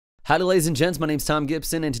Howdy ladies and gents, my name's Thom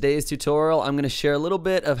Gibson. In today's tutorial, I'm going to share a little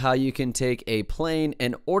bit of how you can take a plain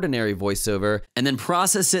and ordinary voiceover and then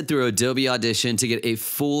process it through Adobe Audition to get a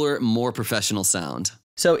fuller, more professional sound.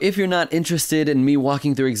 So if you're not interested in me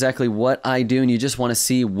walking through exactly what I do and you just want to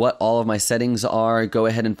see what all of my settings are, go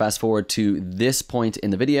ahead and fast forward to this point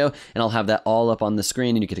in the video and I'll have that all up on the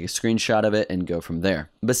screen and you can take a screenshot of it and go from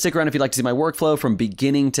there. But stick around if you'd like to see my workflow from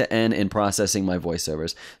beginning to end in processing my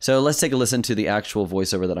voiceovers. So let's take a listen to the actual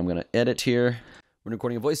voiceover that I'm going to edit here. When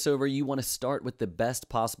recording a voiceover, you want to start with the best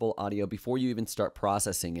possible audio before you even start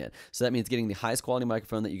processing it. So that means getting the highest quality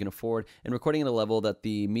microphone that you can afford and recording at a level that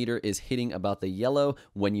the meter is hitting about the yellow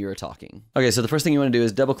when you're talking. Okay, so the first thing you want to do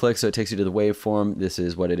is double click so it takes you to the waveform. This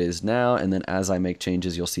is what it is now, and then as I make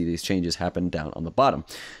changes, you'll see these changes happen down on the bottom.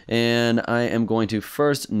 And I am going to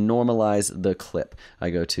first normalize the clip.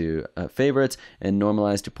 I go to favorites and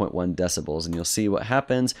normalize to 0.1 decibels, and you'll see what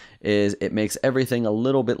happens is it makes everything a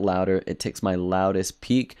little bit louder. It takes my loudest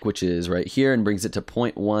peak, which is right here, and brings it to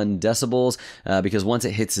 0.1 decibels because once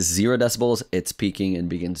it hits 0 decibels, it's peaking and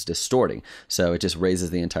begins distorting. So it just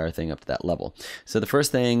raises the entire thing up to that level. So the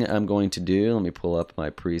first thing I'm going to do, let me pull up my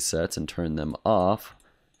presets and turn them off.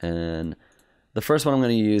 And the first one I'm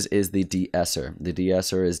going to use is the DeEsser. The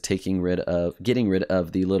DeEsser is getting rid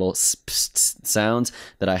of the little sounds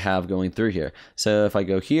that I have going through here. So if I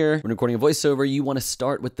go here, when recording a voiceover, you want to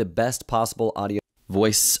start with the best possible audio.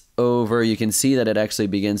 Voiceover, you can see that it actually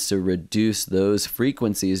begins to reduce those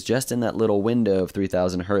frequencies just in that little window of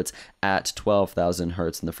 3000 hertz at 12,000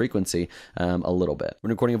 hertz in the frequency a little bit.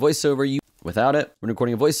 When recording a voiceover, without it. When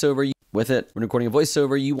recording a voiceover, with it. When recording a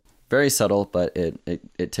voiceover, very subtle, but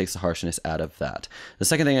it takes the harshness out of that. The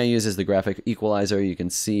second thing I use is the graphic equalizer. You can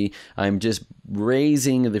see I'm just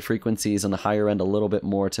raising the frequencies on the higher end a little bit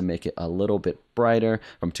more to make it a little bit brighter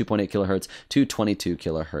from 2.8 kilohertz to 22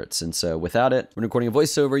 kilohertz. And so without it, when recording a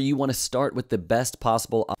voiceover, you want to start with the best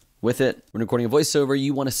possible. With it, when recording a voiceover,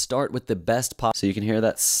 you want to start with the best possible, so you can hear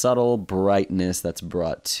that subtle brightness that's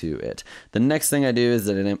brought to it. The next thing I do is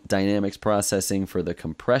the dynamics processing for the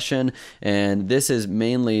compression, and this is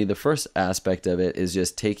mainly the first aspect of it is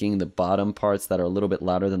just taking the bottom parts that are a little bit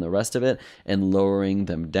louder than the rest of it and lowering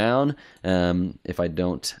them down. If I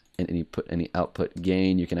don't put any output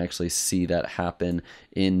gain, you can actually see that happen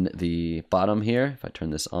in the bottom here. If I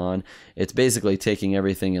turn this on, it's basically taking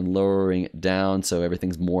everything and lowering it down so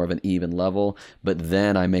everything's more of an even level, but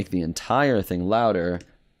then I make the entire thing louder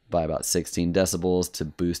by about 16 decibels to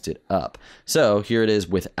boost it up. So here it is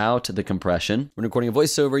without the compression. When recording a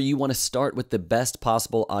voiceover, you want to start with the best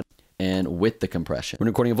possible audio and with the compression. When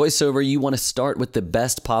recording a voiceover, you want to start with the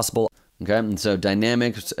best possible. Okay, and so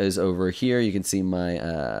dynamics is over here. You can see my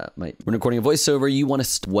when recording a voiceover, you want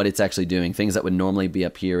to what it's actually doing. Things that would normally be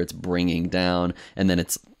up here, it's bringing down, and then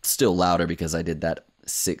it's still louder because I did that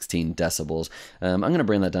 16 decibels. I'm going to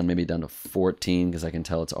bring that down, maybe down to 14 because I can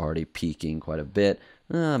tell it's already peaking quite a bit.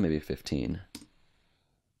 Maybe 15.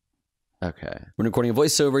 Okay. When recording a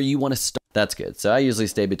voiceover, you want to start. That's good. So I usually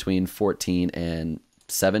stay between 14 and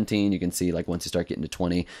 17. You can see like once you start getting to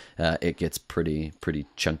 20, it gets pretty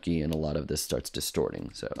chunky and a lot of this starts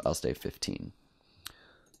distorting. So I'll stay 15.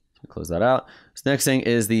 Close that out. So next thing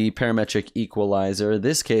is the parametric equalizer.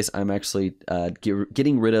 This case, I'm actually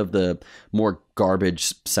getting rid of the more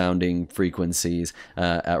garbage sounding frequencies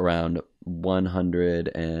at around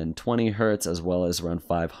 120 hertz as well as around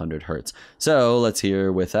 500 hertz. So let's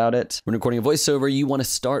hear without it. When recording a voiceover, you want to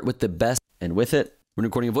start with the best, and with it. When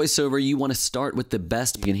recording a voiceover, you want to start with the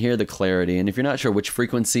best. You can hear the clarity, and if you're not sure which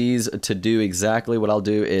frequencies to do exactly, what I'll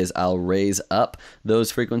do is I'll raise up those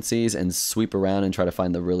frequencies and sweep around and try to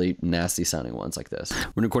find the really nasty sounding ones like this.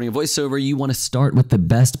 When recording a voiceover, you want to start with the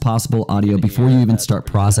best possible audio before you even start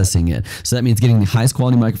processing it. So that means getting the highest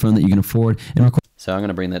quality microphone that you can afford and record. So I'm going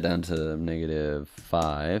to bring that down to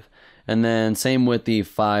 -5. And then same with the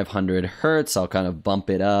 500 hertz, I'll kind of bump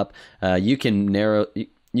it up. You can narrow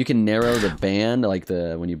the band, like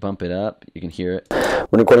when you bump it up, you can hear it.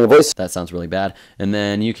 When recording a voice, that sounds really bad. And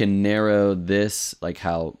then you can narrow this, like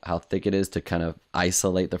how thick it is to kind of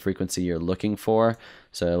isolate the frequency you're looking for.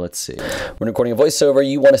 So let's see. When recording a voiceover,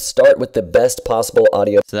 you want to start with the best possible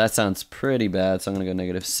audio. So that sounds pretty bad. So I'm going to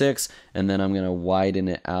go -6, and then I'm going to widen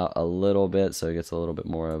it out a little bit so it gets a little bit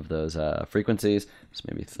more of those frequencies. So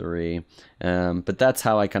maybe 3. But that's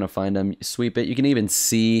how I kind of find them. Sweep it. You can even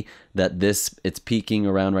see that it's peaking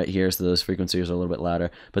around right here. So those frequencies are a little bit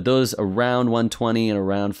louder. But those around 120 and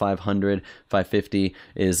around 500, 550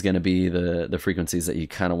 is going to be the frequencies that you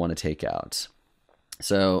kind of want to take out.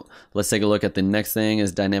 So let's take a look at the next thing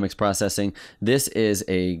is dynamics processing. This is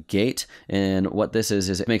a gate, and what this is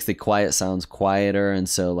it makes the quiet sounds quieter. And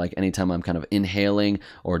so like anytime I'm kind of inhaling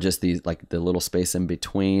or just these like the little space in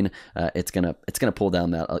between, it's gonna pull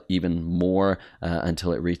down that even more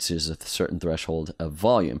until it reaches a certain threshold of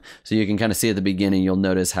volume. So you can kind of see at the beginning, you'll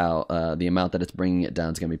notice how the amount that it's bringing it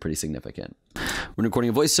down is gonna be pretty significant. When recording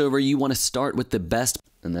a voiceover, you want to start with the best,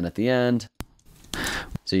 and then at the end.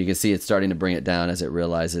 So you can see it's starting to bring it down as it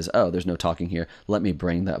realizes, oh, there's no talking here. Let me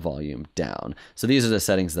bring that volume down. So these are the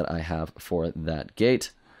settings that I have for that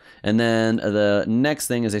gate. And then the next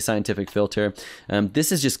thing is a scientific filter.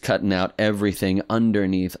 This is just cutting out everything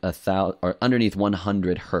underneath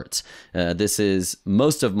 100 hertz. This is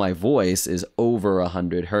most of my voice is over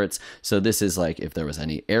 100 hertz. So this is like if there was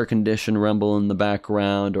any air condition rumble in the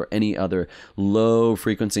background or any other low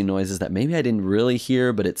frequency noises that maybe I didn't really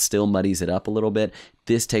hear, but it still muddies it up a little bit.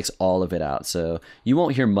 This takes all of it out. So you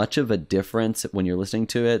won't hear much of a difference when you're listening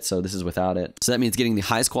to it. So this is without it. So that means getting the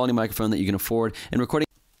highest quality microphone that you can afford and recording.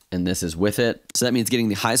 And this is with it. So that means getting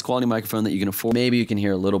the highest quality microphone that you can afford. Maybe you can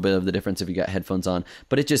hear a little bit of the difference if you got headphones on,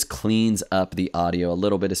 but it just cleans up the audio a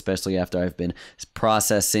little bit, especially after I've been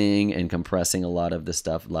processing and compressing a lot of the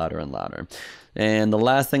stuff louder and louder. And the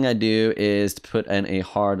last thing I do is to put in a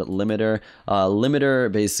hard limiter. Limiter,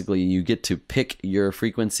 basically, you get to pick your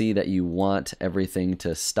frequency that you want everything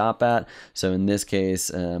to stop at. So in this case,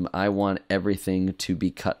 I want everything to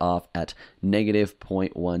be cut off at negative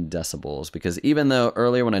 0.1 decibels, because even though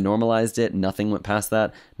earlier when I normalized it, nothing went past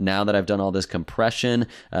that, now that I've done all this compression,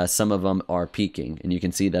 some of them are peaking, and you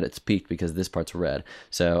can see that it's peaked because this part's red.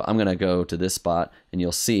 So I'm gonna go to this spot and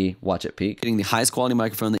you'll see, watch it peak. Getting the highest quality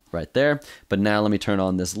microphone right there. But now let me turn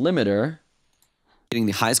on this limiter. Getting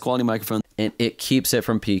the highest quality microphone, and it keeps it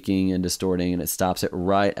from peaking and distorting, and it stops it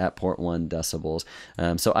right at 0.1 decibels.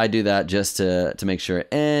 So I do that just to make sure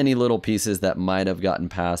any little pieces that might have gotten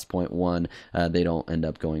past 0.1, they don't end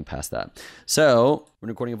up going past that. So when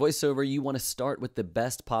recording a voiceover, you want to start with the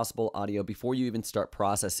best possible audio before you even start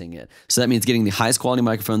processing it. So that means getting the highest quality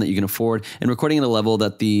microphone that you can afford and recording at a level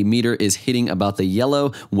that the meter is hitting about the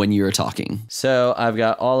yellow when you're talking. So I've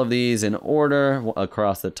got all of these in order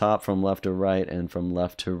across the top from left to right and from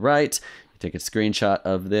left to right. Take a screenshot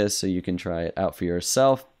of this so you can try it out for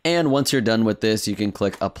yourself. And once you're done with this, you can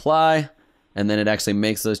click apply, and then it actually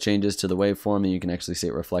makes those changes to the waveform, and you can actually see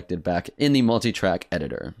it reflected back in the multi-track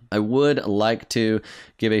editor. I would like to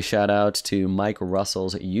give a shout out to Mike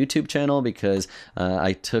Russell's YouTube channel, because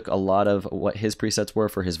I took a lot of what his presets were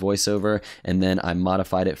for his voiceover, and then I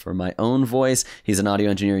modified it for my own voice. He's an audio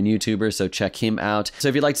engineer and YouTuber, so check him out. So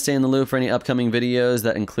if you'd like to stay in the loop for any upcoming videos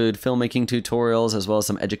that include filmmaking tutorials, as well as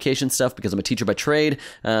some education stuff, because I'm a teacher by trade,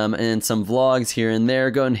 and some vlogs here and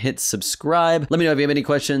there, go and hit subscribe. Let me know if you have any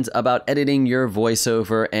questions about editing your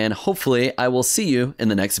voiceover, and hopefully I will see you in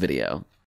the next video.